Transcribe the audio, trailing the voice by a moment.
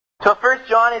So 1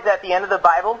 John is at the end of the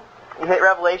Bible. You hit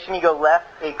Revelation, you go left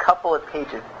a couple of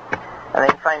pages, and then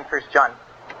you find 1 John.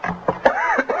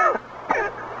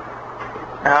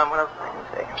 What else did I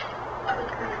say?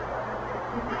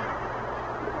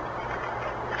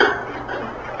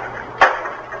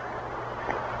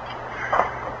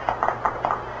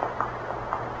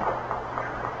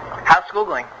 How's school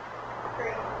going?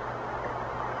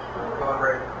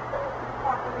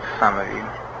 Some of you.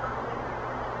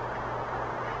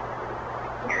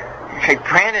 Hey,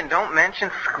 Brandon, don't mention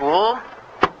school.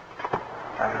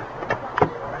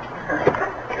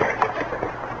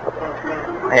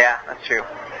 Yeah, that's true.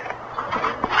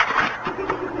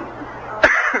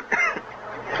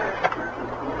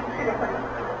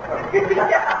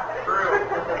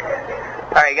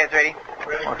 Alright, you guys ready?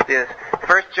 Let's do this.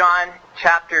 1 John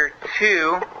chapter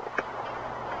 2.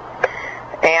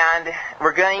 And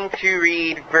we're going to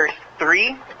read verse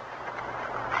 3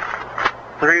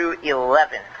 through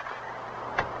 11.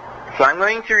 So I'm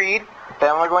going to read,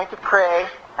 then we're going to pray,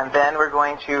 and then we're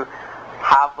going to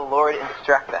have the Lord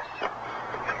instruct us.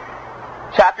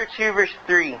 Chapter 2, verse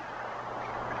 3.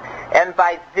 And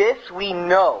by this we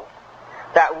know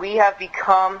that we have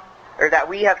come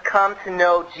to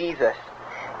know Jesus,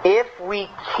 if we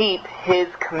keep His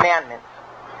commandments.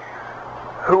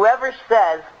 Whoever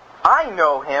says, I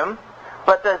know Him,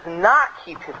 but does not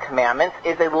keep His commandments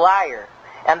is a liar,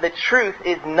 and the truth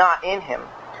is not in him.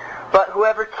 But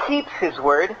whoever keeps His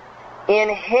word, in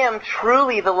him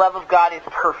truly the love of God is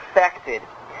perfected.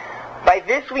 By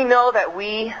this we know that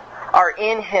we are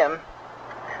in Him.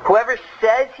 Whoever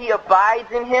says he abides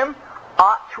in Him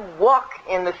ought to walk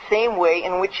in the same way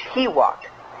in which He walked.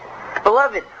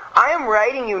 Beloved, I am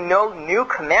writing you no new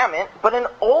commandment, but an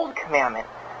old commandment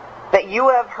that you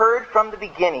have heard from the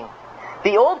beginning.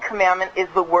 The old commandment is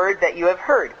the word that you have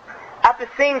heard. At the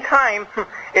same time,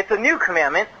 it's a new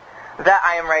commandment that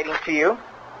I am writing to you,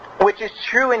 which is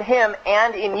true in Him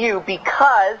and in you,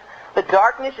 because the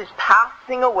darkness is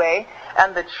passing away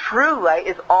and the true light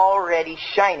is already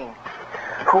shining.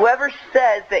 Whoever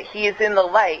says that he is in the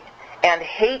light and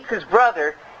hates his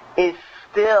brother is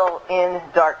still in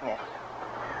darkness.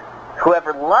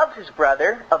 Whoever loves his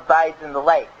brother abides in the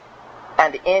light,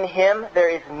 and in him there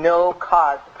is no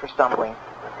cause for stumbling.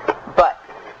 But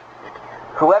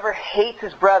whoever hates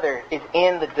his brother is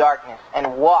in the darkness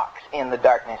and walks in the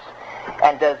darkness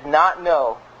and does not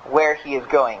know where he is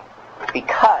going,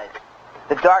 because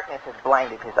the darkness has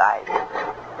blinded his eyes.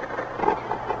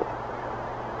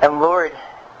 And Lord,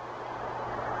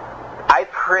 I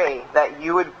pray that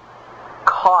you would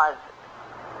cause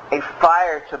a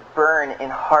fire to burn in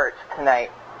hearts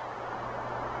tonight.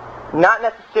 Not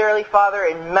necessarily, Father,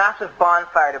 a massive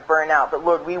bonfire to burn out, but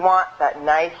Lord, we want that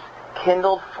nice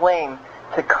kindled flame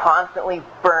to constantly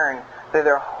burn through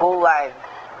their whole lives.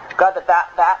 God,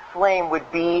 that flame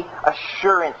would be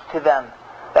assurance to them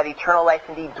that eternal life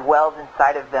indeed dwells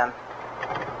inside of them.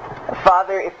 And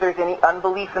Father, if there's any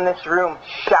unbelief in this room,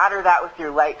 shatter that with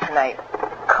your light tonight.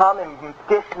 Come and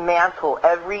dismantle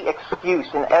every excuse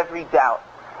and every doubt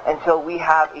until we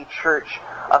have a church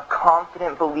of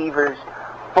confident believers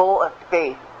full of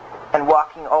faith and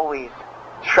walking always,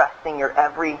 trusting your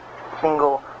every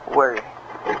single word.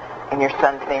 In your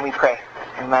Son's name we pray.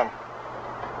 Amen.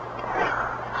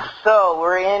 So,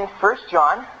 we're in 1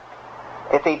 John.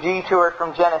 It's a detour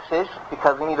from Genesis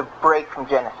because we need a break from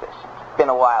Genesis. It's been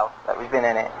a while that we've been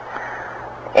in it.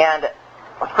 And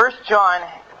 1 John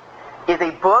is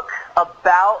a book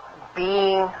about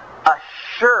being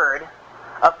assured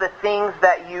of the things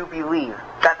that you believe,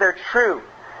 that they're true,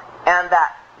 and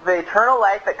that the eternal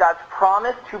life that God's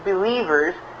promised to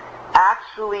believers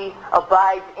actually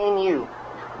abides in you.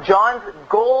 John's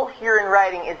goal here in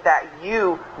writing is that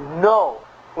you know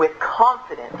with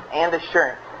confidence and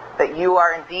assurance that you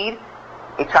are indeed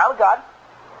a child of God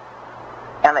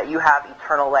and that you have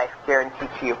eternal life guaranteed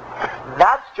to you.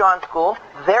 That's John's goal.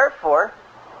 Therefore,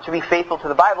 to be faithful to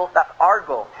the Bible, that's our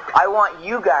goal. I want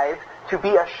you guys to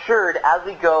be assured as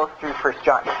we go through 1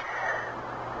 John.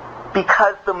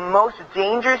 Because the most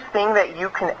dangerous thing that you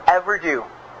can ever do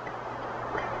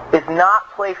is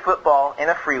not play football in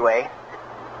a freeway.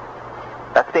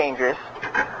 That's dangerous.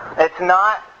 It's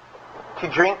not to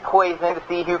drink poison to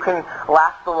see who can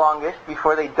last the longest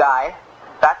before they die.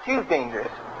 That too is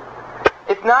dangerous.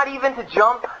 It's not even to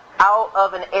jump out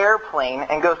of an airplane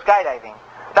and go skydiving.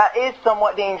 That is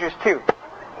somewhat dangerous too.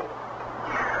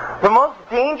 The most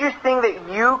dangerous thing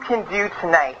that you can do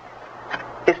tonight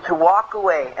is to walk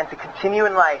away and to continue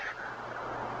in life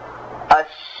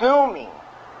assuming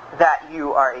that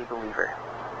you are a believer.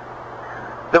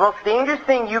 The most dangerous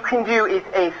thing you can do is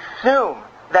assume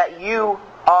that you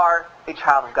are a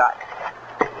child of God.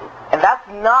 And that's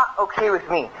not okay with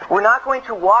me. We're not going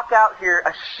to walk out here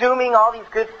assuming all these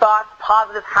good thoughts,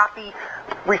 positive, happy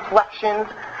reflections.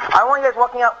 I want you guys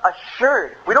walking out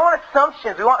assured. We don't want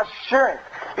assumptions. We want assurance.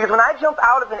 Because when I jump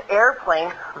out of an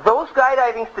airplane, though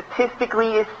skydiving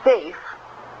statistically is safe,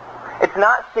 it's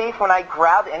not safe when I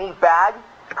grab any bag,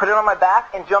 put it on my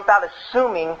back, and jump out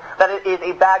assuming that it is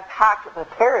a bag packed with a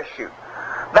parachute.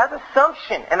 That's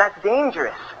assumption, and that's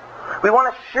dangerous. We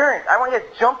want assurance. I want you guys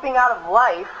jumping out of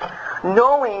life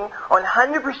knowing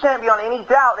 100% beyond any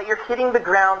doubt that you're hitting the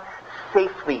ground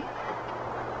safely.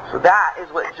 So that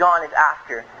is what John is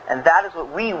after, and that is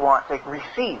what we want to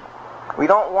receive. We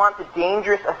don't want the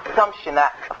dangerous assumption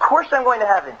that, of course I'm going to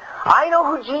heaven. I know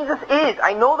who Jesus is.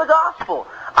 I know the gospel.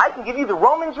 I can give you the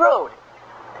Romans road.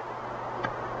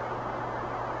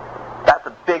 That's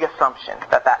a big assumption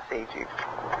that saves you.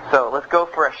 So let's go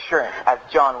for assurance, as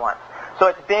John wants. So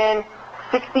it's been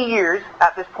 60 years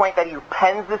at this point that he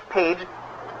pens this page.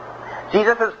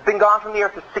 Jesus has been gone from the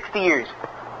earth for 60 years.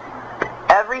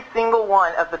 Every single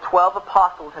one of the 12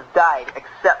 apostles has died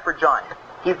except for John.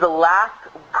 He's the last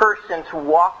person to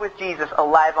walk with Jesus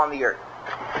alive on the earth.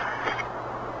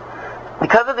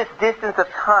 Because of this distance of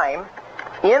time,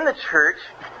 in the church,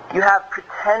 you have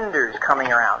pretenders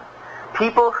coming around.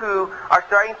 People who are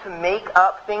starting to make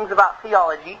up things about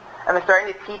theology, and they're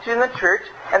starting to teach it in the church,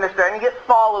 and they're starting to get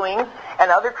followings,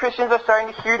 and other Christians are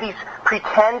starting to hear these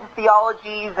pretend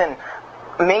theologies and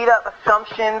made-up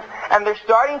assumptions, and they're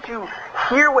starting to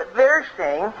hear what they're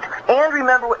saying and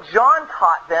remember what John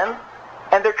taught them,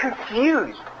 and they're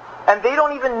confused. And they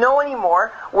don't even know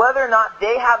anymore whether or not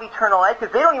they have eternal life,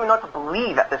 because they don't even know what to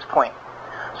believe at this point.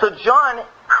 So John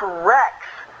corrects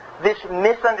this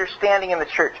misunderstanding in the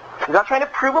church. He's not trying to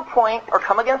prove a point or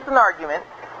come against an argument.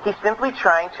 He's simply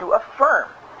trying to affirm.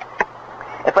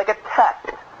 It's like a test.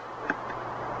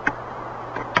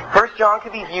 1 John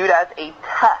can be viewed as a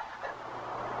test.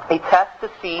 A test to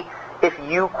see if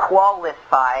you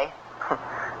qualify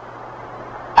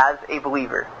as a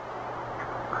believer.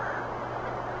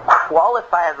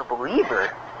 Qualify as a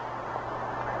believer?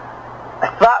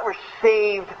 I thought we're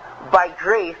saved by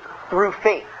grace through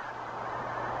faith.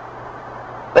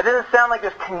 That doesn't sound like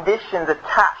there's conditions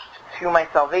attached to my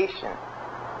salvation.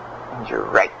 And you're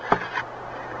right.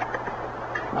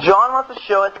 John wants to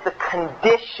show us the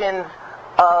conditions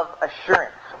of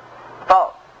assurance.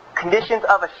 Oh, conditions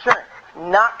of assurance,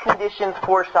 not conditions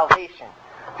for salvation.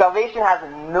 Salvation has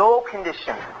no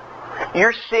conditions.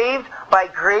 You're saved by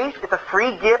grace. It's a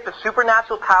free gift, a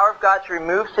supernatural power of God to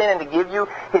remove sin and to give you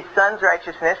His Son's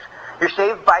righteousness. You're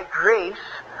saved by grace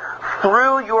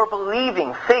through your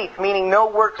believing, faith, meaning no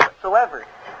works whatsoever.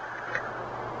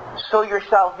 So your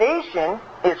salvation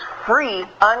is free,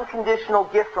 unconditional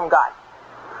gift from God.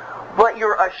 But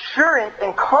your assurance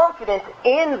and confidence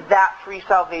in that free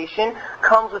salvation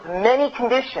comes with many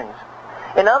conditions.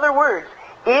 In other words,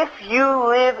 if you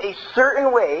live a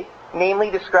certain way,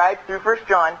 namely described through 1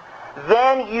 John,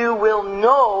 then you will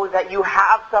know that you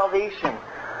have salvation.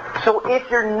 So if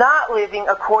you're not living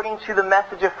according to the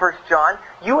message of 1 John,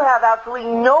 you have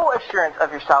absolutely no assurance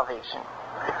of your salvation.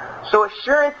 So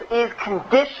assurance is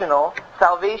conditional,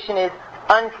 salvation is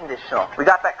unconditional. We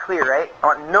got that clear, right? I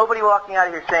want nobody walking out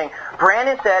of here saying,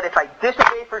 Brandon said if I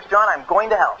disobey 1 John, I'm going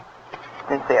to hell.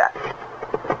 Didn't say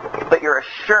that. But your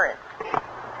assurance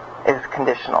is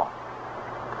conditional.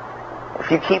 If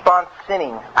you keep on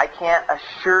sinning, I can't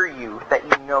assure you that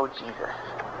you know Jesus.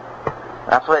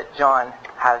 That's what John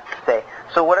has to say.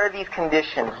 So what are these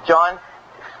conditions? John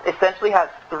essentially has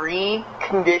 3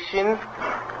 conditions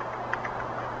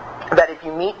that if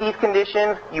you meet these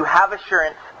conditions, you have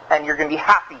assurance and you're going to be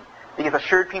happy. Because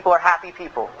assured people are happy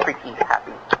people. Freaky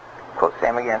happy. Quote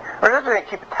Sam again. We're just going to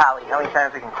keep a tally how many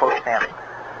times we can quote Sam.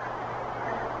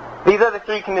 These are the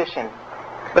 3 conditions.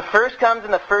 The first comes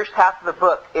in the first half of the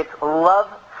book. It's love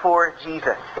for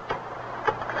Jesus.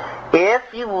 If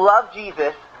you love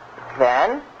Jesus,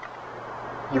 then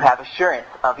you have assurance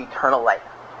of eternal life.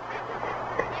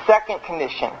 Second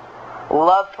condition,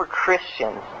 love for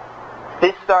Christians.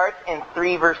 This starts in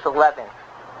 3 verse 11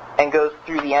 and goes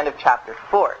through the end of chapter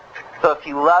 4. So if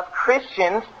you love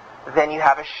Christians, then you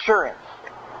have assurance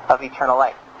of eternal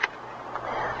life.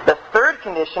 The third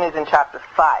condition is in chapter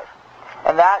 5.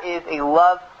 And that is a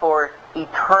love for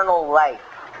eternal life.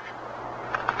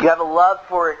 You have a love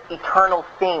for eternal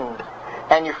things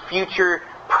and your future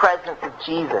presence with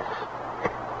Jesus.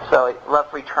 So,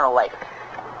 love for eternal life.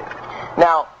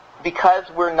 Now, because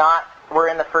we're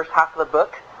in the first half of the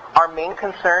book, our main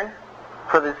concern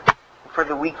for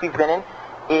the week we've been in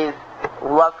is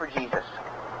love for Jesus.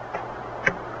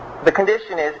 The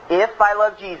condition is, if I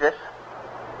love Jesus,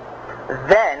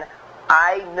 then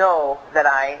I know that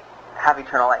I have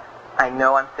eternal life. I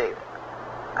know I'm saved.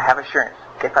 I have assurance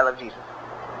if I love Jesus.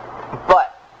 But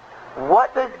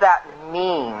what does that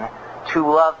mean to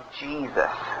love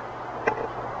Jesus?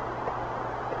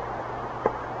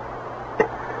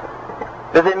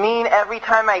 Does it mean every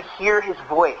time I hear his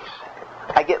voice,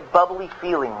 I get bubbly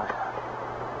feelings?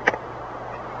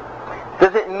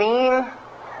 Does it mean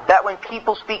that when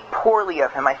people speak poorly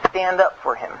of him, I stand up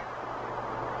for him?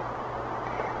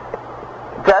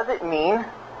 Does it mean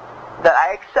that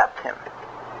I accept him?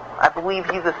 I believe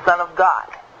he's the Son of God.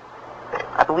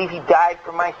 I believe he died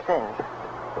for my sins.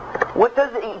 What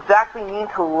does it exactly mean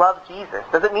to love Jesus?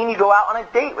 Does it mean you go out on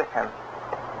a date with him?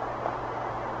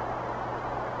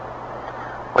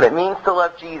 What it means to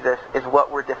love Jesus is what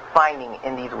we're defining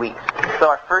in these weeks. So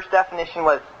our first definition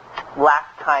was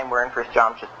last time we're in 1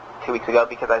 John, just 2 weeks ago,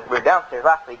 because we were downstairs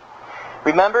last week.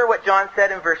 Remember what John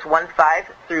said in verse 1:5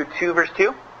 through 2 verse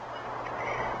 2?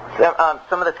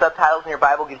 Some of the subtitles in your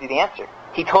Bible gives you the answer.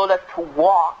 He told us to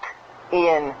walk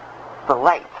in the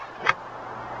light.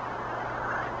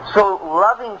 So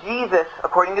loving Jesus,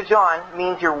 according to John,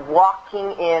 means you're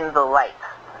walking in the light.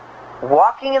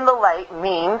 Walking in the light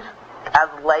means, as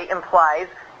light implies,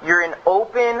 you're in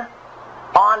open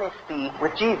honesty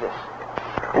with Jesus.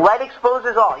 Light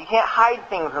exposes all. You can't hide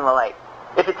things in the light.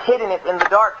 If it's hidden, it's in the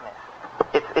darkness.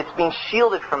 It's being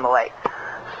shielded from the light.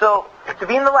 So, to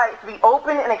be in the light, to be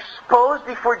open and exposed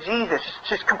before Jesus,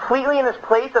 just completely in this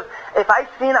place of, if I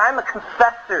sin, I'm a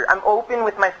confessor. I'm open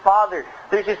with my Father.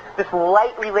 There's just this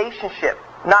light relationship.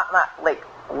 Not like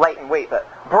light and weight, but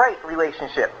bright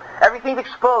relationship. Everything's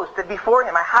exposed before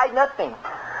him. I hide nothing.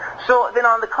 So then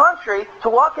on the contrary, to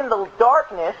walk in the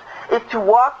darkness is to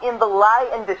walk in the lie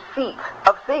and deceit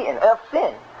of Satan, of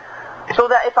sin. So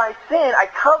that if I sin, I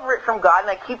cover it from God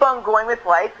and I keep on going with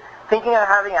life thinking I'm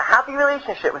having a happy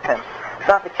relationship with him. It's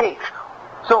not the case.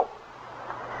 So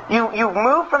you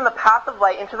move from the path of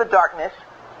light into the darkness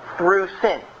through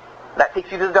sin. That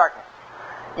takes you to the darkness.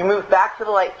 You move back to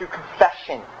the light through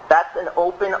confession. That's an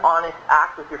open, honest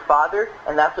act with your Father,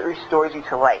 and that's what restores you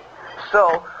to light.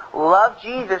 So, love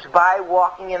Jesus by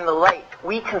walking in the light.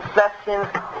 We confess sins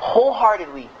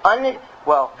wholeheartedly,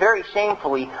 very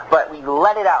shamefully, but we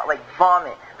let it out like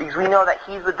vomit because we know that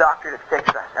he's the doctor to fix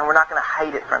us, and we're not going to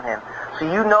hide it from him. So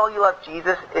you know you love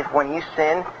Jesus if when you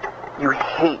sin, you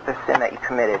hate the sin that you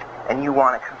committed, and you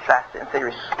want to confess it and say,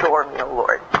 "Restore me, O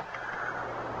Lord."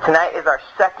 Tonight is our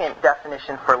second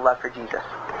definition for love for Jesus,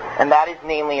 and that is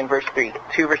namely in verse 3,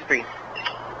 2 verse 3.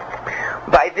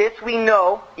 By this we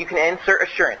know, you can insert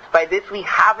assurance. By this we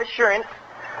have assurance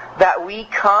that we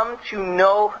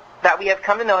have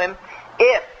come to know him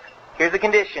if, here's the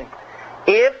condition,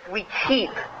 if we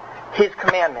keep his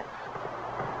commandments.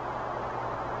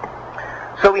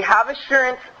 So we have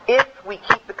assurance if we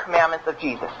keep the commandments of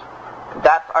Jesus.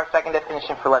 That's our second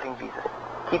definition for loving Jesus.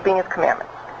 Keeping his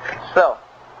commandments. So,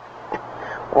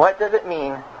 what does it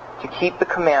mean to keep the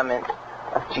commandments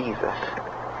of Jesus?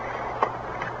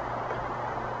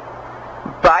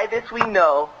 By this we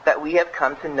know that we have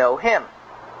come to know him,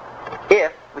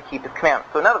 if we keep his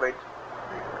commandments. So in other words,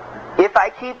 if I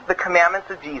keep the commandments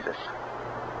of Jesus,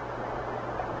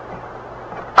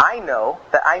 I know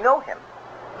that I know him.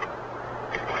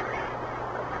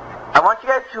 I want you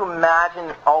guys to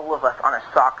imagine all of us on a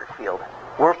soccer field.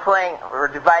 We're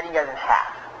dividing you guys in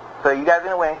half. So you guys are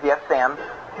going to win because you have Sam,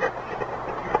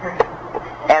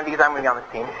 and because I'm going to be on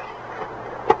this team.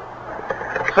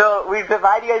 So we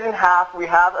divide you guys in half. We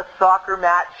have a soccer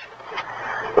match.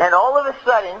 And all of a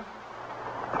sudden,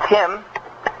 Tim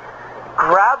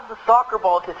grabs the soccer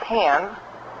ball with his hands,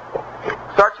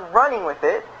 starts running with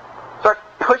it, starts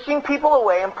pushing people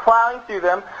away and plowing through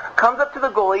them, comes up to the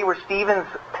goalie where Steven's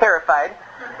terrified,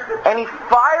 and he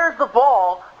fires the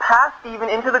ball past Steven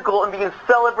into the goal and begins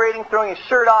celebrating, throwing his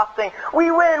shirt off, saying,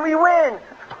 "We win, we win!"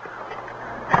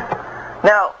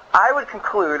 Now, I would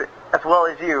conclude, as well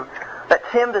as you, that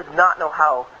Tim does not know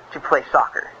how to play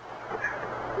soccer.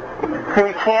 Tim,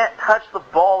 you can't touch the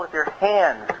ball with your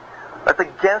hands. That's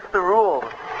against the rules.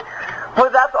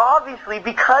 But that's obviously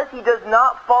because he does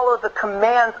not follow the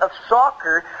commands of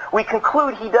soccer, we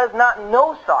conclude he does not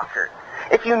know soccer.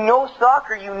 If you know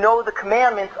soccer, you know the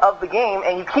commandments of the game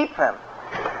and you keep them.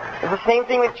 It's the same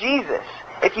thing with Jesus.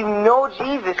 If you know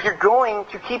Jesus, you're going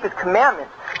to keep his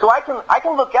commandments. So I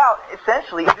can look out,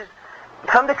 essentially, and just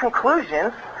come to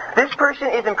conclusions. This person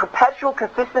is in perpetual,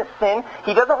 consistent sin.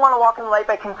 He doesn't want to walk in the light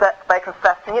by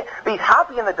confessing it, but he's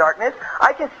happy in the darkness.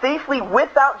 I can safely,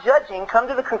 without judging, come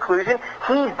to the conclusion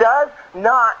he does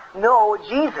not know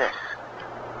Jesus.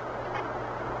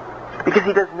 Because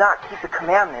he does not keep the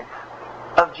commandments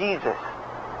of Jesus.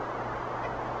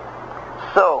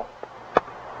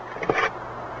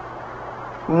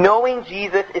 knowing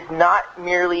Jesus is not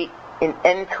merely an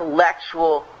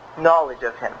intellectual knowledge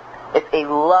of him. It's a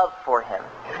love for him.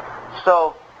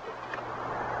 So,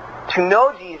 to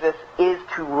know Jesus is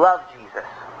to love Jesus.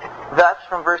 Thus,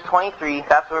 from verse 23,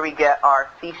 that's where we get our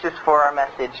thesis for our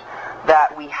message,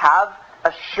 that we have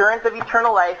assurance of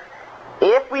eternal life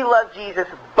if we love Jesus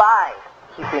by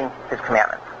keeping his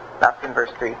commandments. That's in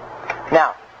verse 3.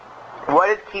 Now, what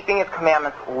does keeping his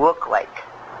commandments look like?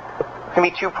 There's going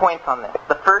to be 2 points on this.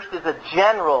 The first is a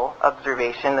general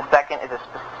observation. The second is a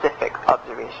specific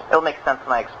observation. It'll make sense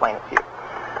when I explain it to you.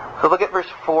 So look at verse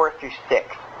 4 through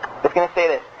 6. It's going to say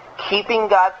this. Keeping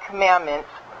God's commandments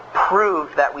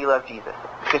proves that we love Jesus.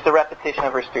 Just a repetition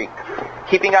of verse 3.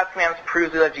 Keeping God's commandments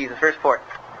proves we love Jesus. Verse 4.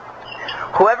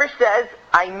 Whoever says,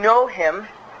 I know him,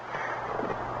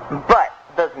 but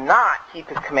does not keep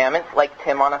his commandments, like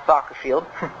Tim on a soccer field,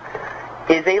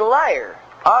 is a liar.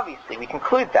 Obviously, we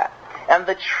conclude that. And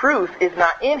the truth is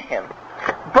not in him.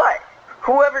 But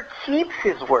whoever keeps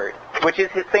his word, which is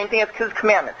the same thing as his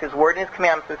commandments, his word and his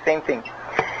commandments are the same thing.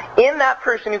 In that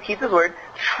person who keeps his word,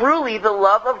 truly the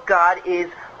love of God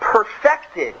is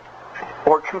perfected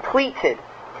or completed.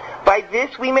 By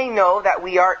this we may know that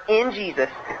we are in Jesus.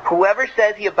 Whoever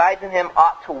says he abides in him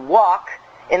ought to walk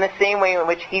in the same way in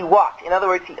which he walked. In other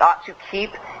words, he ought to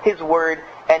keep his word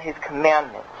and his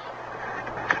commandments.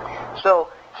 So,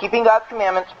 keeping God's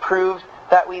commandments proves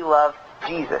that we love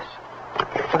Jesus.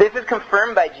 This is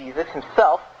confirmed by Jesus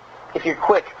himself. If you're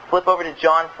quick, flip over to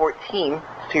John 14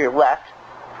 to your left.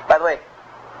 By the way,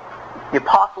 the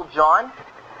Apostle John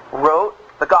wrote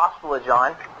the Gospel of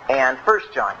John and 1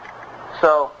 John.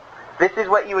 So, this is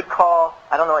what you would call,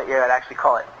 I don't know what you would actually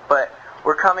call it, but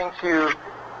we're coming to,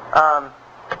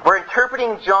 we're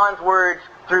interpreting John's words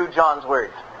through John's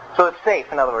words. So it's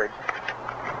safe, in other words.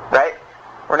 Right?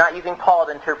 We're not using Paul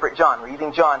to interpret John. We're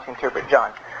using John to interpret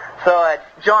John. So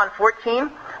John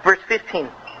 14, verse 15.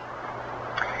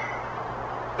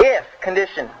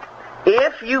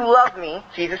 If you love me,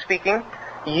 Jesus speaking,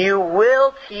 you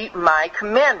will keep my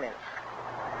commandments.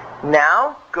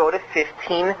 Now, go to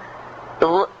 15:10.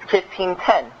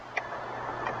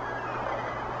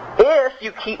 If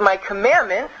you keep my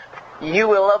commandments, you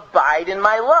will abide in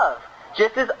my love,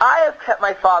 just as I have kept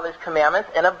my Father's commandments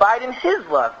and abide in his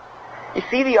love. You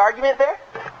see the argument there?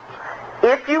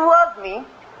 If you love me,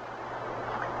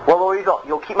 well, what will you go?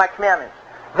 You'll keep my commandments.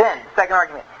 Then, second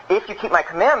argument, if you keep my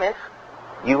commandments,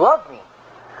 you love me.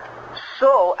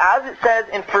 So, as it says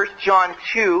in 1 John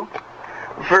 2,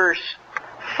 verse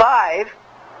 5,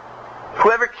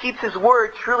 whoever keeps his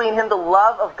word, truly in him the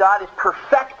love of God is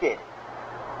perfected.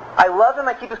 I love him,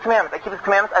 I keep his commandments. I keep his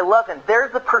commandments, I love him.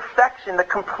 There's the perfection, the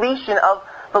completion of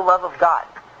the love of God.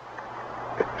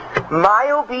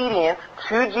 My obedience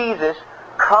to Jesus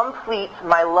completes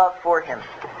my love for him.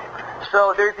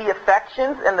 So there's the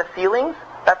affections and the feelings.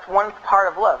 That's one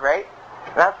part of love, right?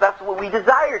 That's what we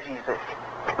desire Jesus.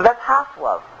 But that's half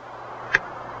love.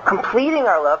 Completing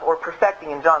our love, or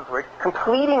perfecting in John's word,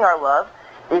 completing our love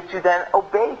is to then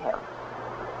obey him.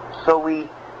 So we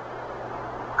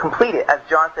complete it. As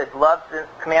John said, love and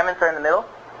commandments are in the middle.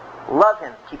 Love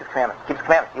him, keep his commandments. Keep his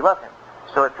commandments, you love him.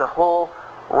 So it's a whole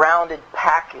rounded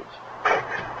package.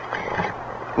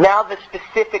 Now the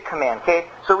specific command, okay?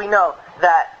 So we know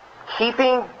that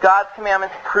keeping God's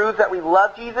commandments proves that we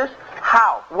love Jesus.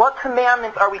 How? What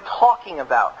commandments are we talking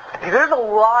about? Because there's a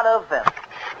lot of them.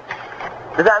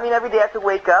 Does that mean every day I have to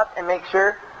wake up and make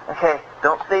sure, okay,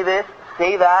 don't say this,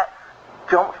 say that,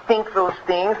 don't think those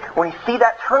things. When you see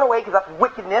that, turn away because that's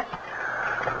wickedness.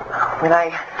 When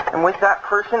I am with that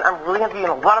person, I'm really going to be in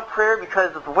a lot of prayer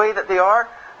because of the way that they are.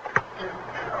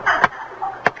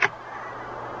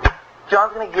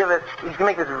 John's going to he's going to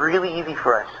make this really easy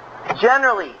for us.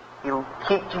 Generally, you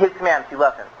keep his commandments, you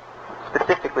love him.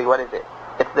 Specifically, what is it?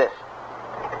 It's this.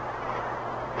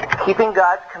 Keeping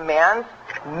God's commands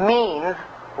means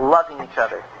loving each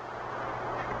other.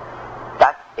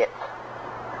 That's it.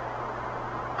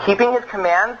 Keeping his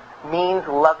commands means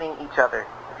loving each other.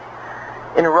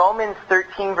 In Romans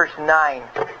 13, verse 9,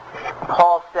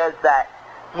 Paul says that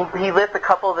he lists a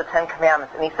couple of the 10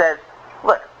 commandments, and he says,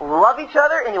 look, love each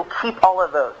other and you'll keep all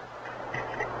of those.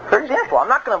 For example, I'm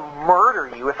not going to murder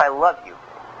you if I love you.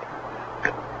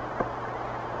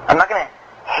 I'm not going to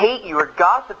hate you or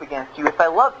gossip against you if I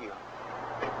love you.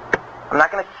 I'm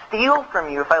not going to steal from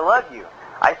you if I love you.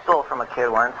 I stole from a kid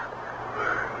once.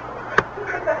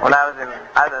 When I was in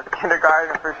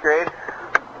kindergarten or first grade,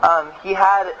 he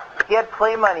had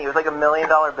play money. It was like $1 million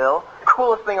bill.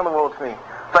 Coolest thing in the world to me.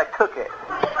 So I took it.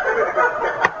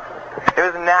 It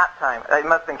was nap time. It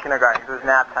must have been kindergarten because it was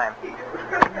nap time.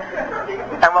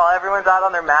 And while everyone everyone's out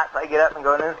on their mat, so I get up and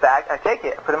go in his bag. I take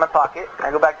it, I put it in my pocket, and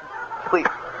I go back to sleep.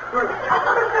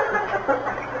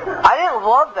 I didn't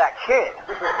love that kid.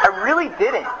 I really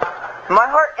didn't. My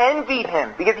heart envied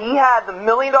him because he had the $1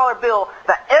 million bill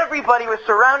that everybody was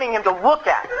surrounding him to look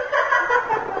at.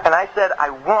 And I said, I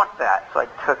want that, so I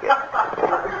took it.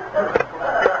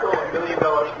 $1 million.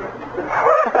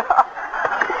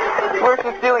 Worse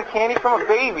than stealing candy from a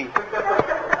baby.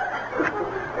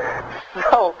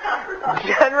 So,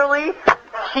 generally,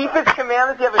 keep His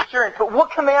commandments, you have assurance. But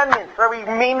what commandments are we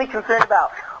mainly concerned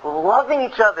about? Loving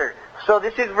each other. So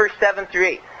this is verse 7 through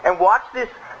 8. And watch this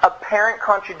apparent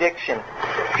contradiction.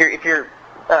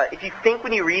 If you think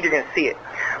when you read, you're going to see it.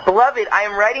 Beloved, I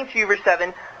am writing to you, verse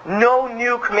 7, no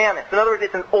new commandments. In other words,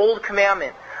 it's an old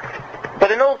commandment.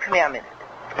 But an old commandment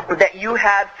that you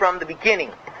had from the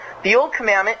beginning. The old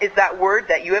commandment is that word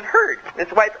that you have heard.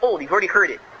 That's why it's old. You've already heard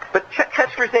it. But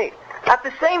catch verse 8. At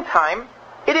the same time,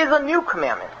 it is a new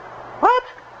commandment. What?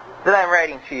 That I am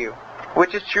writing to you,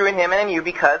 which is true in him and in you,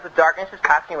 because the darkness is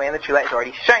passing away and the true light is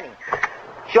already shining.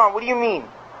 John, what do you mean?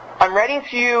 I'm writing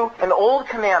to you an old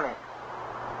commandment.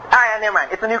 Never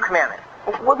mind. It's a new commandment.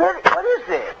 What is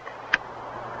it?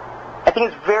 I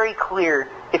think it's very clear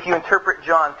if you interpret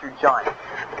John through John.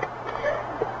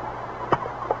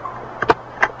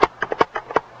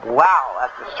 Wow,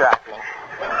 that's distracting.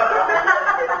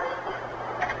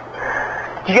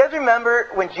 Do you guys remember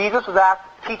when Jesus was asked,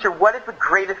 Teacher, what is the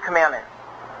greatest commandment?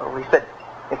 Well, he said,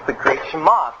 it's the great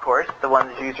Shema, of course, the one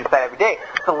that Jews recite every day.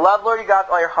 To love Lord your God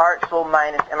with all your heart, soul,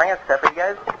 mind, and... Am I going to separate you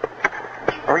guys?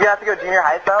 Are we going to have to go junior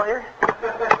high style here?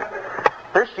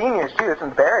 They're seniors, too. It's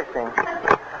embarrassing.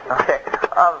 Okay.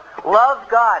 Love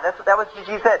God. That was what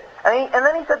Jesus said. And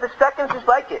then he said the second's just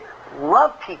like it.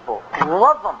 Love people.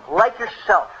 Love them like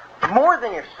yourself. More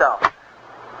than yourself.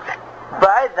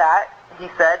 By that, he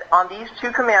said, on these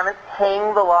two commandments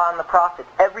hang the law and the prophets.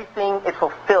 Everything is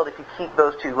fulfilled if you keep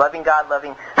those two. Loving God,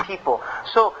 loving people.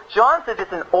 So John says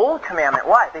it's an old commandment.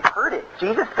 Why? They've heard it.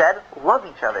 Jesus said, love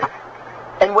each other.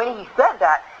 And when he said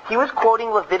that, he was quoting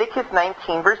Leviticus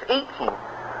 19, verse 18.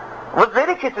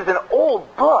 Leviticus is an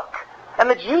old book. And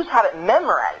the Jews had it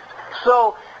memorized.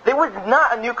 So there was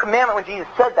not a new commandment when Jesus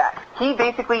said that. He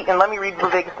basically, and let me read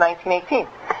Leviticus 19:18.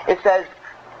 It says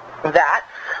that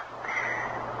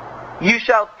you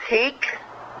shall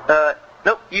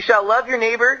you shall love your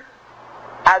neighbor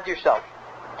as yourself.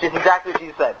 Which is exactly what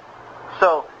Jesus said.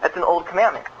 So that's an old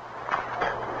commandment.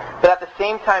 But at the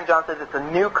same time, John says it's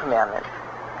a new commandment.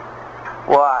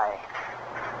 Why?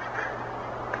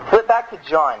 Flip back to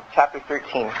John, chapter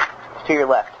 13. It's to your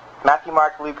left. Matthew,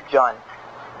 Mark, Luke, John.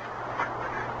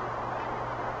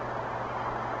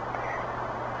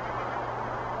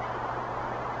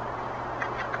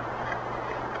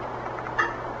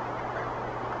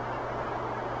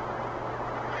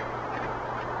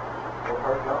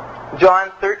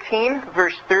 John 13,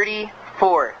 verse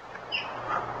 34.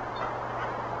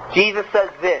 Jesus says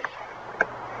this.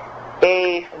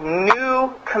 A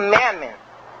new commandment.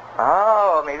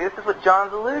 Oh, maybe this is what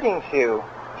John's alluding to.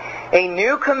 A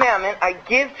new commandment I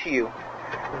give to you,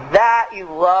 that you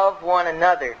love one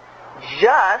another.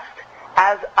 Just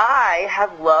as I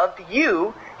have loved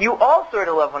you, you also are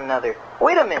to love one another.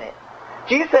 Wait a minute.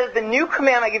 Jesus says, the new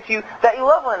commandment I give to you, that you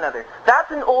love one another.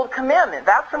 That's an old commandment.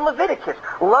 That's from Leviticus.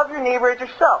 Love your neighbor as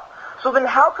yourself. So then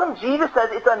how come Jesus says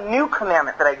it's a new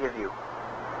commandment that I give you?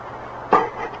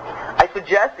 I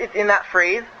suggest it's in that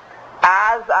phrase,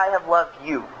 as I have loved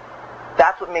you.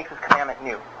 That's what makes this commandment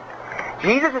new.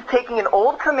 Jesus is taking an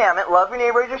old commandment, love your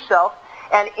neighbor as yourself,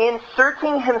 and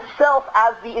inserting himself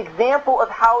as the example of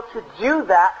how to do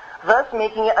that, thus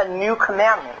making it a new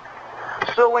commandment.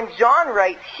 So when John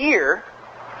writes here,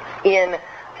 in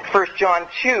 1 John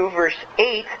 2, verse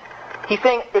 8, he's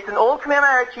saying, it's an old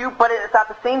commandment I write to you, but it's at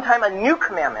the same time a new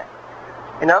commandment.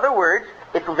 In other words,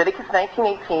 it's Leviticus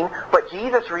 19:18, but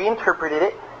Jesus reinterpreted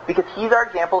it because he's our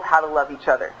example of how to love each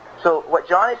other. So what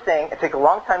John is saying, it takes a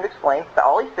long time to explain, but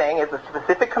all he's saying is the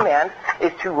specific command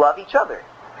is to love each other.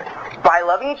 By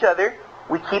loving each other,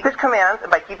 we keep his commands, and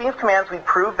by keeping his commands, we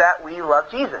prove that we love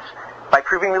Jesus. By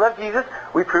proving we love Jesus,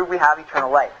 we prove we have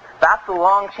eternal life. That's the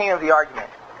long chain of the argument.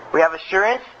 We have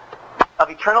assurance of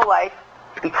eternal life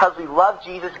because we love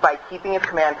Jesus by keeping his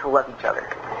command to love each other.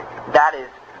 That is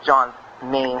John's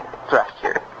main thrust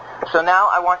here. So now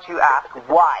I want to ask,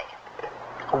 why?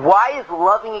 Why is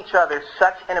loving each other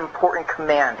such an important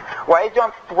command? Why is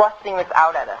John thrusting this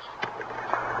out at us?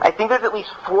 I think there's at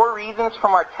least 4 reasons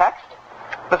from our text.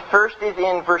 The first is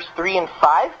in verse 3 and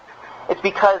 5. It's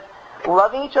because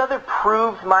loving each other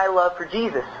proves my love for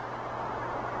Jesus.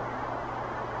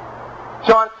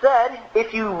 John said,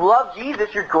 if you love Jesus,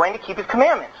 you're going to keep his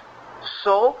commandments.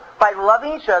 So, by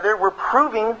loving each other, we're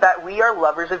proving that we are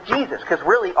lovers of Jesus. Because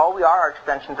really, all we are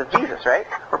extensions of Jesus, right?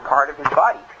 We're part of His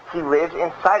body. He lives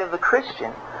inside of the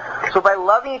Christian. So by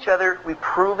loving each other, we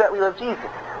prove that we love Jesus.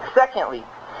 Secondly,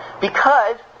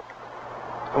 because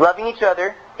loving each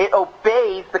other, it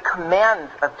obeys the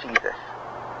commands of Jesus.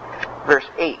 Verse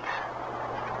 8.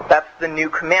 That's the new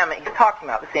commandment he's talking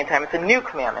about. At the same time, it's a new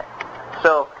commandment.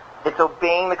 So, it's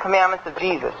obeying the commandments of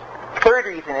Jesus. Third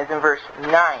reason is in verse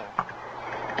 9.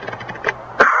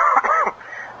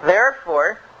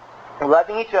 Therefore,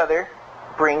 loving each other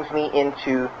brings me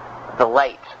into the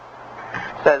light.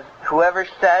 It says, whoever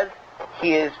says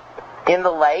he is in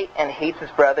the light and hates his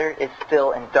brother is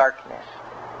still in darkness.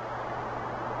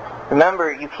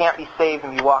 Remember, you can't be saved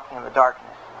and be walking in the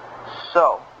darkness.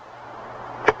 So,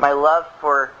 my love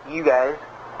for you guys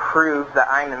proves that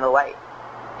I'm in the light.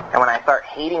 And when I start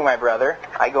hating my brother,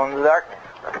 I go into the darkness.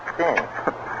 That's sin.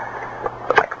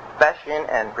 But my confession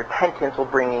and repentance will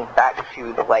bring me back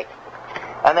to the light.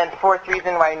 And then fourth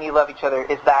reason why we need to love each other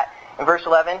is that in verse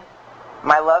 11,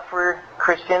 my love for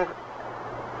Christians,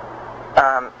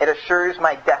 it assures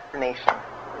my destination.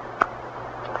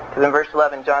 Because in verse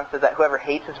 11, John says that whoever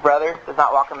hates his brother does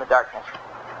not walk in the darkness.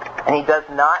 And he does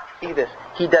not see this.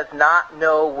 He does not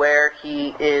know where he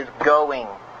is going.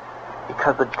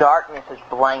 Because the darkness has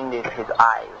blinded his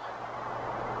eyes.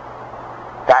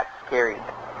 That's scary.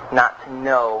 Not to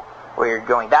know where you're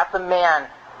going. That's a man,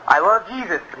 I love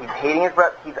Jesus, but he's hating his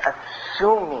brother. He's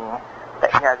assuming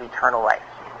that he has eternal life.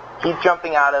 He's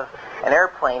jumping out of an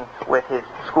airplane with his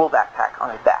school backpack on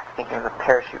his back, thinking there's a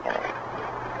parachute in it.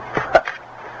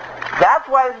 That's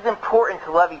why this is important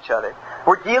to love each other.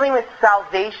 We're dealing with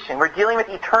salvation. We're dealing with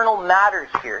eternal matters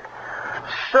here.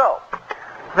 So,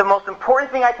 the most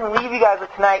important thing I can leave you guys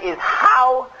with tonight is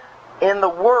how in the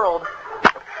world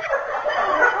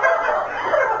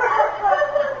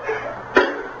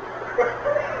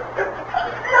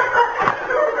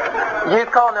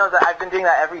Youth Call knows that I've been doing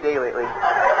that every day lately.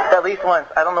 At least once.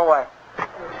 I don't know why.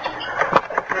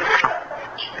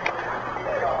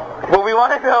 What we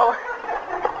want to know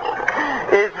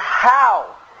is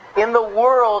how in the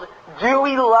world do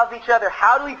we love each other?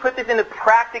 How do we put this into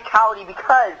practicality?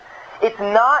 Because it's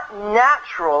not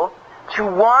natural to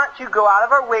want to go out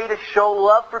of our way to show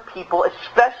love for people,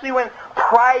 especially when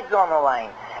pride's on the line,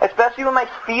 especially when my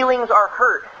feelings are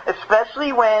hurt,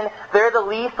 especially when they're the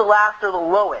least, the last, or the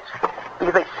lowest,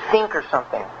 because they stink or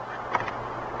something,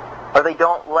 or they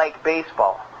don't like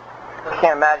baseball. I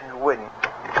can't imagine who wouldn't.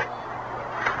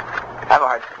 I have a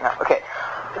hard time. No, okay.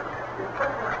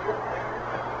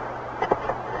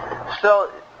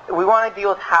 So, we want to deal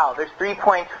with how. There's 3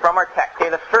 points from our text. Okay,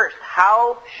 the first,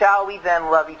 how shall we then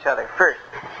love each other? First,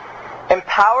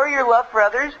 empower your love for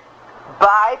others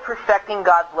by perfecting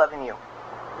God's love in you.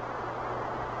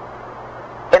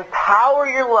 Empower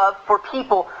your love for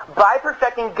people by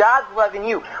perfecting God's love in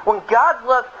you. When God's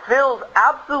love fills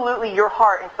absolutely your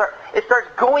heart and it starts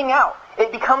going out,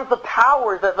 it becomes the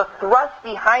power, the thrust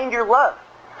behind your love.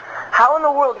 How in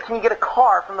the world can you get a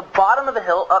car from the bottom of the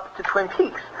hill up to Twin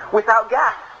Peaks without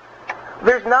gas?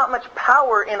 There's not much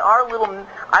power in our little...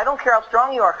 I don't care how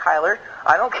strong you are, Kyler.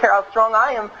 I don't care how strong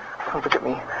I am. Look at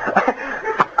me.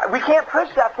 We can't push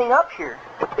that thing up here.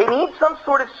 It needs some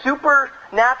sort of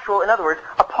supernatural, in other words,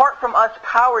 apart from us,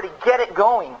 power to get it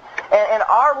going. And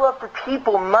our love for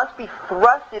people must be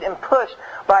thrusted and pushed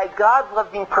by God's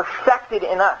love being perfected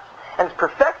in us. And it's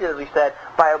perfected, as we said,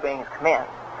 by obeying His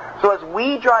commands. So as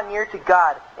we draw near to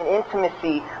God in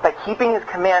intimacy by keeping His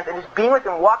commands and just being with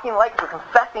Him, walking like we're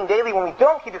confessing daily when we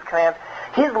don't keep His commands,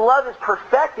 His love is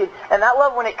perfected, and that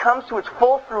love, when it comes to its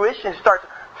full fruition, starts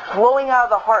flowing out of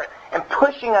the heart and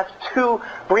pushing us to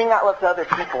bring that love to other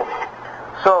people.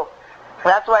 So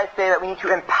that's why I say that we need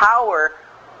to empower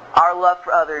our love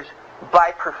for others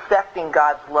by perfecting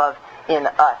God's love in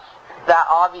us. That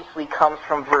obviously comes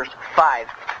from verse 5.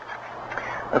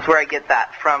 That's where I get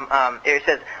that from. It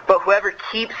says, but whoever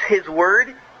keeps His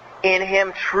word, in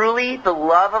him truly the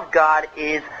love of God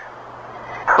is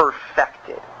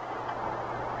perfected.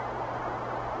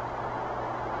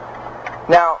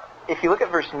 Now, if you look at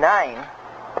verse 9,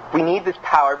 we need this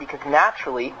power because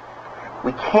naturally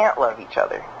we can't love each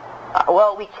other.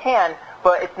 Well, we can,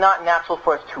 but it's not natural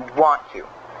for us to want to.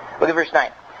 Look at verse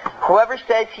 9. Whoever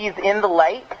says he is in the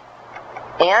light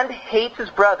and hates his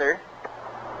brother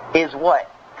is what?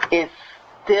 Is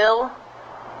still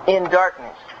in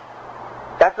darkness.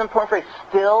 That's an important phrase.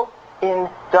 Still in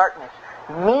darkness.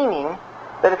 Meaning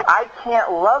that if I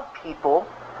can't love people,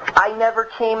 I never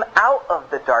came out of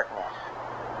the darkness.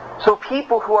 So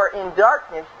people who are in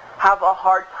darkness have a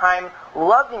hard time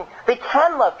loving. They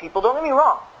can love people, don't get me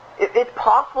wrong. It's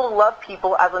possible to love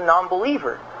people as a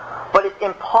non-believer, but it's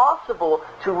impossible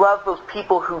to love those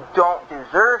people who don't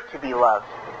deserve to be loved.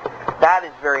 That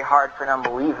is very hard for an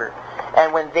unbeliever.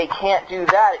 And when they can't do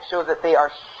that, it shows that they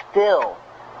are still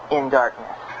in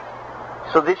darkness.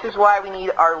 So this is why we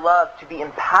need our love to be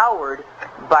empowered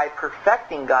by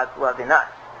perfecting God's love in us.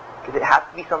 Because it has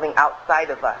to be something outside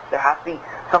of us. There has to be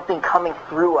something coming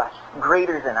through us,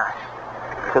 greater than us.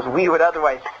 Because we would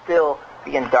otherwise still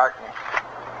be in darkness.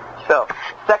 So,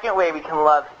 second way we can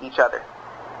love each other.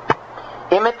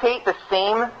 Imitate the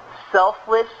same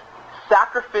selfless,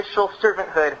 sacrificial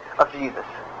servanthood of Jesus.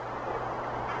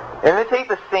 Imitate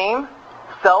the same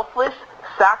selfless,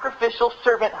 sacrificial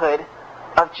servanthood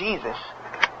of Jesus.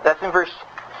 That's in verse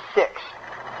 6.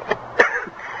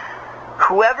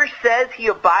 Whoever says he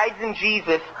abides in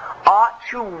Jesus ought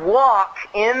to walk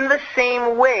in the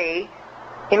same way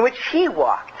in which he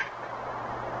walked.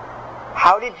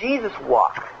 How did Jesus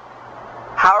walk?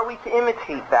 How are we to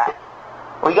imitate that?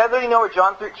 Well, you guys already know where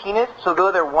John 13 is, so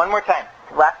go there one more time.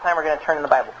 Last time we're going to turn in the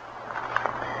Bible.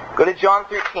 Go to John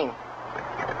 13.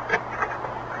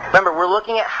 Remember, we're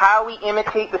looking at how we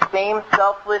imitate the same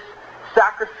selfless,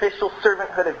 sacrificial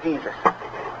servanthood of Jesus.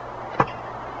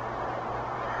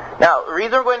 Now, the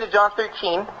reason we're going to John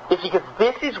 13 is because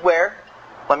this is where,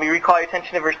 let me recall your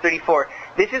attention to verse 34,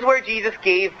 this is where Jesus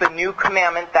gave the new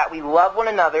commandment that we love one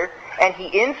another, and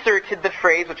he inserted the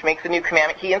phrase, which makes the new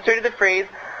commandment, he inserted the phrase,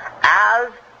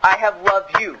 as I have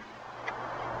loved you.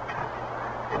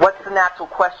 What's the natural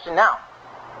question now?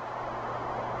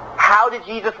 How did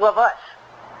Jesus love us?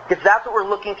 Because that's what we're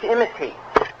looking to imitate.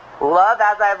 Love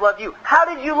as I have loved you. How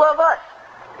did you love us?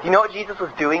 Do you know what Jesus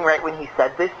was doing right when he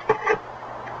said this?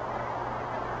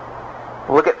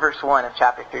 Look at verse 1 of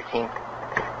chapter 13.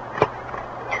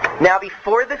 Now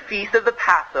before the feast of the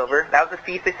Passover, that was a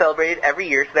feast they celebrated every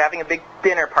year, so they're having a big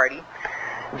dinner party,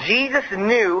 Jesus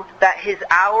knew that his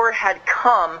hour had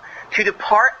come to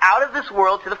depart out of this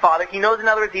world to the Father. He knows, in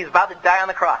other words, he's about to die on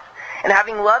the cross. And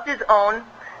having loved his own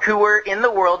who were in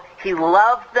the world, he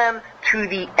loved them to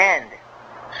the end.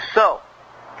 So,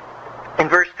 in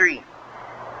verse 3,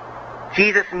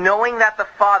 Jesus, knowing that the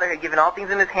Father had given all things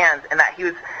in his hands and that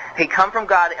he come from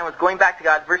God and was going back to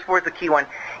God, verse 4 is the key one,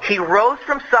 he rose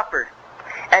from supper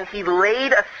and he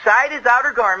laid aside his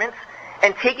outer garments,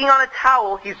 and taking on a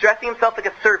towel, he's dressing himself like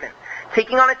a servant.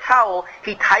 Taking on a towel,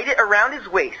 he tied it around his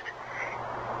waist.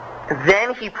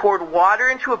 Then he poured water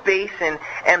into a basin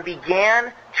and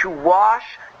began to wash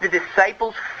the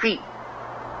disciples' feet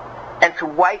and to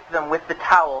wipe them with the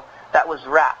towel that was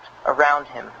wrapped around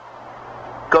him.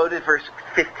 Go to verse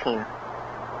 15.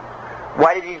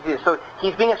 Why did he do this? So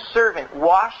he's being a servant,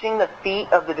 washing the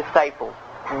feet of the disciples.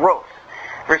 Gross.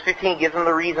 Verse 15 gives him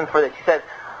the reason for this. He says,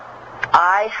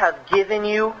 I have given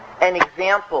you an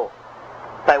example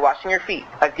by washing your feet.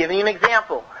 I've given you an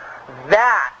example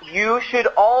that you should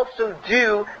also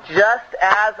do just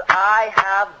as I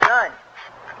have done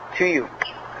to you.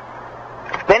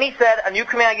 Then he said, a new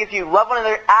command I give you, love one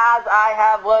another as I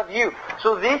have loved you.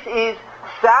 So this is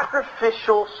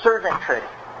sacrificial servanthood.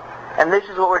 And this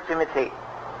is what we're to imitate.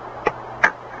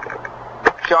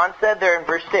 John said there in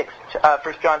verse 6,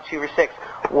 1 John 2 verse 6,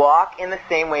 walk in the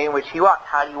same way in which he walked.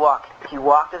 How did he walk? He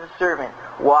walked as a servant,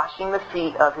 washing the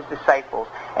feet of his disciples.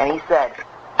 And he said,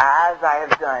 as I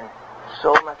have done,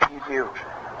 so must you do.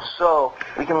 So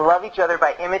we can love each other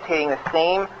by imitating the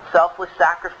same selfless,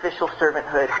 sacrificial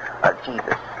servanthood of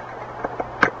Jesus.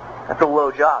 That's a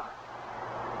low job.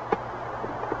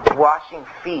 Washing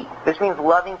feet. This means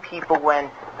loving people when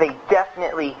they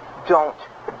definitely don't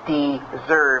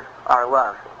deserve our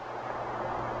love.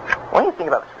 I want you to think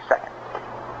about this for a second.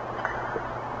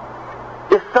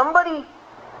 If somebody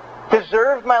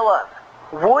deserved my love,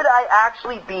 would I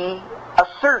actually be a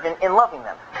servant in loving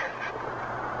them?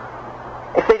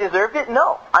 If they deserved it,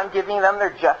 no. I'm giving them their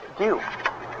just due.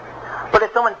 But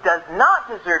if someone does not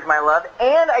deserve my love,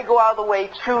 and I go out of the way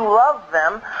to love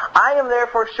them, I am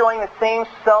therefore showing the same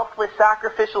selfless,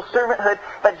 sacrificial servanthood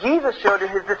that Jesus showed to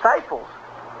his disciples.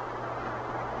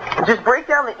 Just break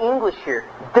down the English here.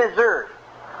 Deserve.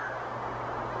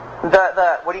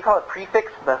 The what do you call it?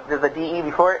 Prefix? The DE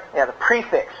before it? Yeah, the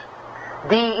prefix.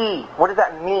 DE. What does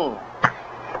that mean?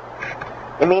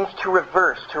 It means to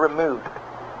reverse, to remove.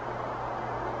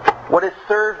 What does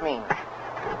serve mean?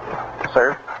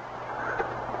 Serve.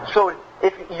 So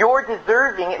if you're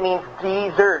deserving, it means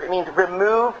deserve. It means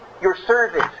remove your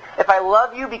service. If I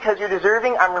love you because you're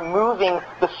deserving, I'm removing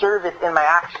the service in my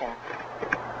action.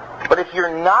 But if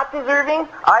you're not deserving,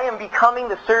 I am becoming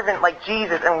the servant like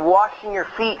Jesus and washing your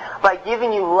feet by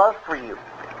giving you love for you.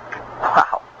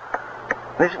 Wow.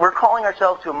 We're calling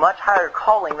ourselves to a much higher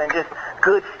calling than just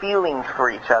good feelings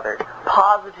for each other,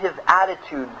 positive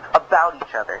attitudes about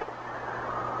each other.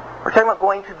 We're talking about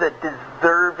going to the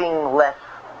deserving, less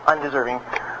undeserving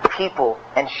people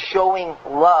and showing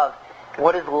love.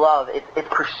 What is love? It's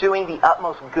pursuing the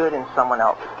utmost good in someone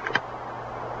else.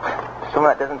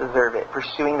 Someone that doesn't deserve it.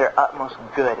 Pursuing their utmost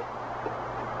good.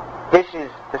 This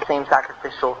is the same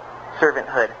sacrificial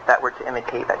servanthood that we're to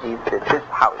imitate that Jesus did. This is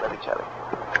how we love each other.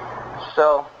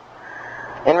 So,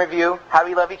 in review, how do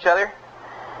we love each other?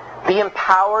 Be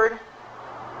empowered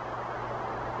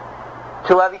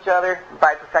to love each other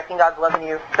by perfecting God's love in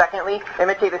you. Secondly,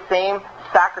 imitate the same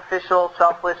sacrificial,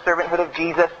 selfless servanthood of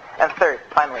Jesus. And third,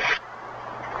 finally,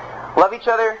 love each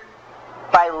other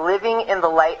by living in the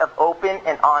light of open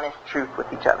and honest truth with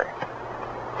each other.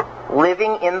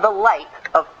 Living in the light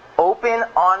of open,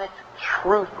 honest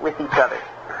truth with each other.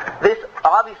 This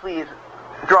obviously is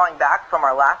drawing back from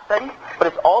our last study, but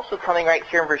it's also coming right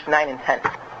here in verse 9 and 10.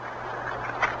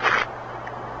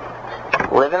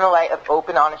 Live in the light of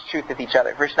open, honest truth with each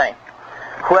other. Verse 9.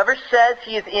 Whoever says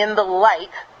he is in the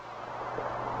light,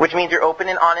 which means you're open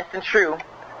and honest and true,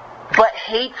 but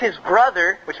hates his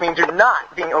brother, which means you're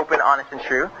not being open, honest, and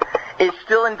true, is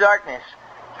still in darkness.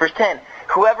 Verse 10.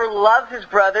 Whoever loves his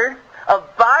brother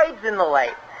abides in the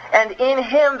light, and in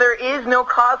him there is no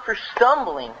cause for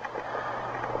stumbling.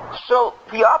 So,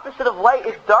 the opposite of light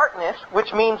is darkness,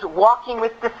 which means walking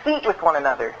with deceit with one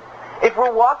another. If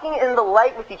we're walking in the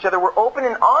light with each other, we're open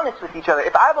and honest with each other.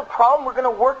 If I have a problem, we're going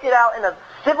to work it out in a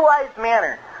civilized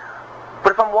manner.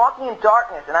 But if I'm walking in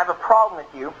darkness and I have a problem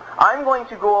with you, I'm going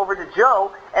to go over to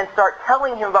Joe and start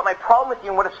telling him about my problem with you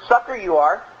and what a sucker you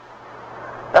are.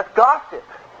 That's gossip.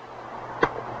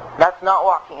 That's not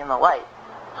walking in the light.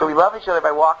 So we love each other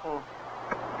by walking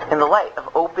in the light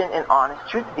of open and honest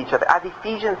truth with each other. As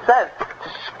Ephesians says,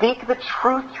 to speak the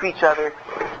truth to each other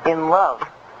in love.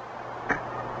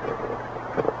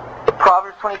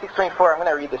 Proverbs 26:24, I'm going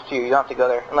to read this to you. You don't have to go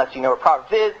there unless you know what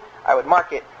Proverbs is. I would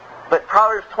mark it. But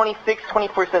Proverbs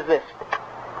 26:24 says this.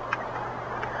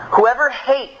 Whoever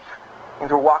hates,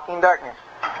 means we're walking in darkness,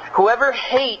 whoever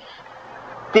hates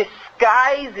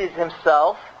disguises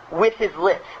himself with his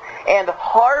lips and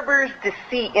harbors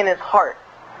deceit in his heart.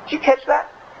 Did you catch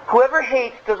that? Whoever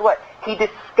hates does what? He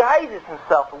disguises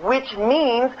himself, which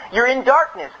means you're in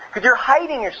darkness because you're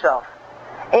hiding yourself.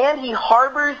 And he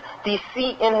harbors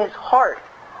deceit in his heart.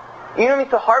 You know what it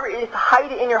means to harbor? It is to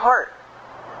hide it in your heart.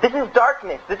 This is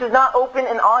darkness. This is not open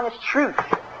and honest truth.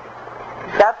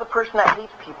 That's the person that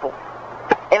hates people.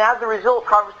 And as a result,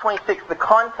 Proverbs 26, the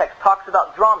context talks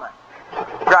about drama.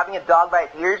 Grabbing a dog by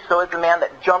its ears, so is the man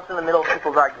that jumps in the middle of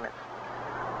people's arguments.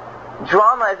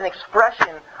 Drama is an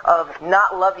expression of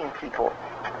not loving people.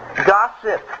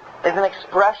 Gossip is an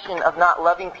expression of not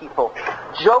loving people.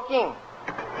 Joking,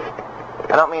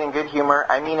 I don't mean in good humor,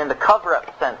 I mean in the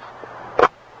cover-up sense.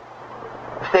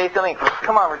 Say something,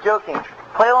 come on, we're joking.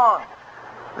 Play along.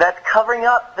 That's covering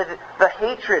up the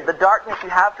hatred, the darkness you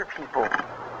have for people.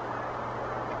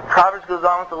 Proverbs goes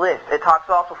on with the list. It talks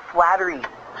also flattery,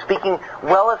 speaking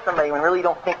well of somebody when really you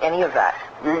don't think any of that.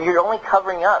 You're only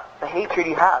covering up the hatred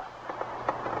you have.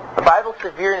 The Bible's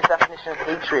severe in its definition of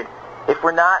hatred. If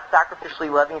we're not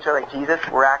sacrificially loving each other like Jesus,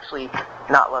 we're actually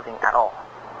not loving at all.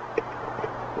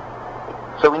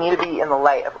 So we need to be in the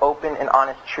light of open and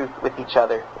honest truth with each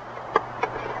other.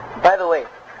 By the way,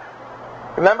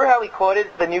 remember how we quoted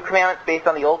the new commandments based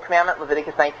on the old commandment,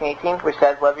 Leviticus 19:18, which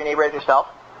says, love your neighbor as yourself?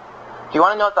 Do you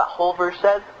want to know what that whole verse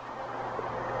says?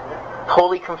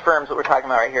 Totally confirms what we're talking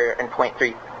about right here in point 3.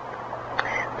 It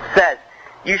says,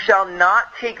 you shall not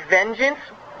take vengeance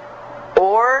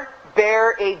or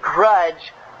bear a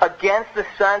grudge against the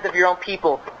sons of your own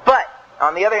people. But,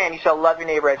 on the other hand, you shall love your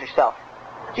neighbor as yourself.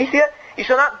 Do you see it? You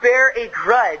shall not bear a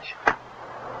grudge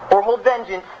or hold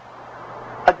vengeance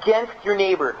against your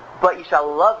neighbor, but you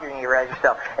shall love your neighbor as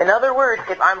yourself. In other words,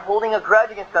 if I'm holding a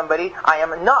grudge against somebody, I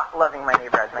am not loving my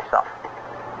neighbor as myself.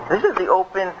 This is the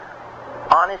open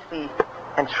honesty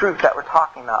and truth that we're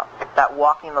talking about, that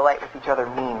walking in the light with each other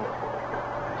means.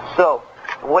 So,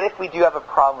 what if we do have a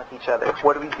problem with each other?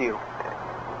 What do?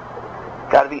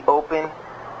 Got to be open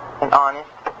and honest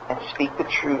and speak the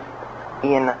truth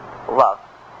in love.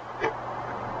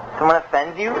 Someone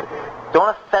offends you,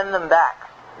 don't offend them back.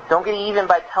 Don't get even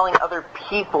by telling other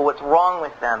people what's wrong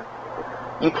with them.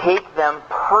 You take them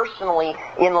personally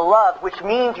in love, which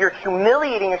means you're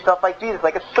humiliating yourself like Jesus,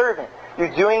 like a servant.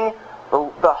 You're doing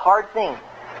the hard thing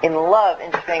in love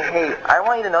and just saying, hey, I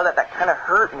want you to know that kind of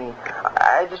hurt me.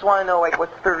 I just want to know,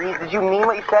 what's the reason? Did you mean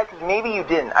what you said? Because maybe you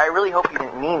didn't. I really hope you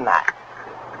didn't mean that.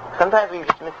 Sometimes we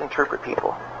just misinterpret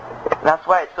people. And that's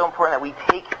why it's so important that we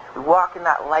take We walk in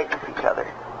that light with each other.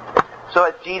 So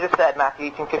as Jesus said,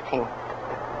 Matthew 18:15,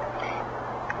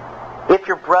 if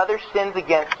your brother sins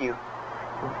against you,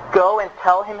 go and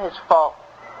tell him his fault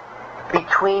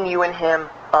between you and him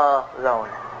alone.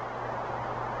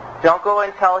 Don't go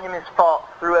and tell him his fault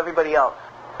through everybody else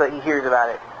so that he hears about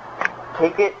it.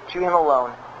 Take it to him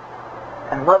alone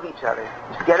and love each other.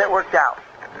 Just get it worked out.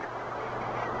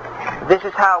 This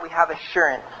is how we have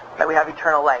assurance that we have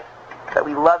eternal life, that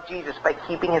we love Jesus by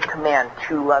keeping his command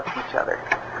to love each other.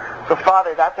 So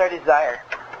Father, that's our desire,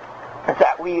 is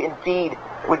that we indeed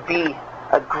would be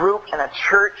a group and a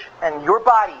church and your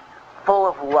body full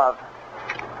of love.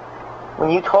 When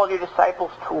you told your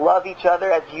disciples to love each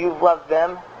other as you've loved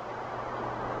them,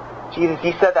 Jesus,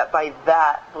 you said that by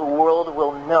that the world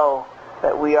will know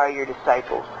that we are your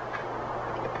disciples.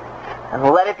 And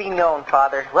let it be known,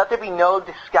 Father. Let there be no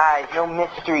disguise, no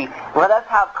mystery. Let us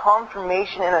have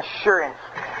confirmation and assurance.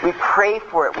 We pray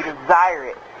for it. We desire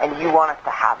it. And you want us to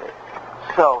have it.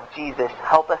 So, Jesus,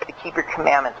 help us to keep your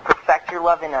commandments. Perfect your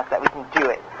love in us that we can do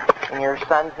it. In your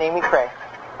Son's name we pray.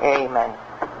 Amen.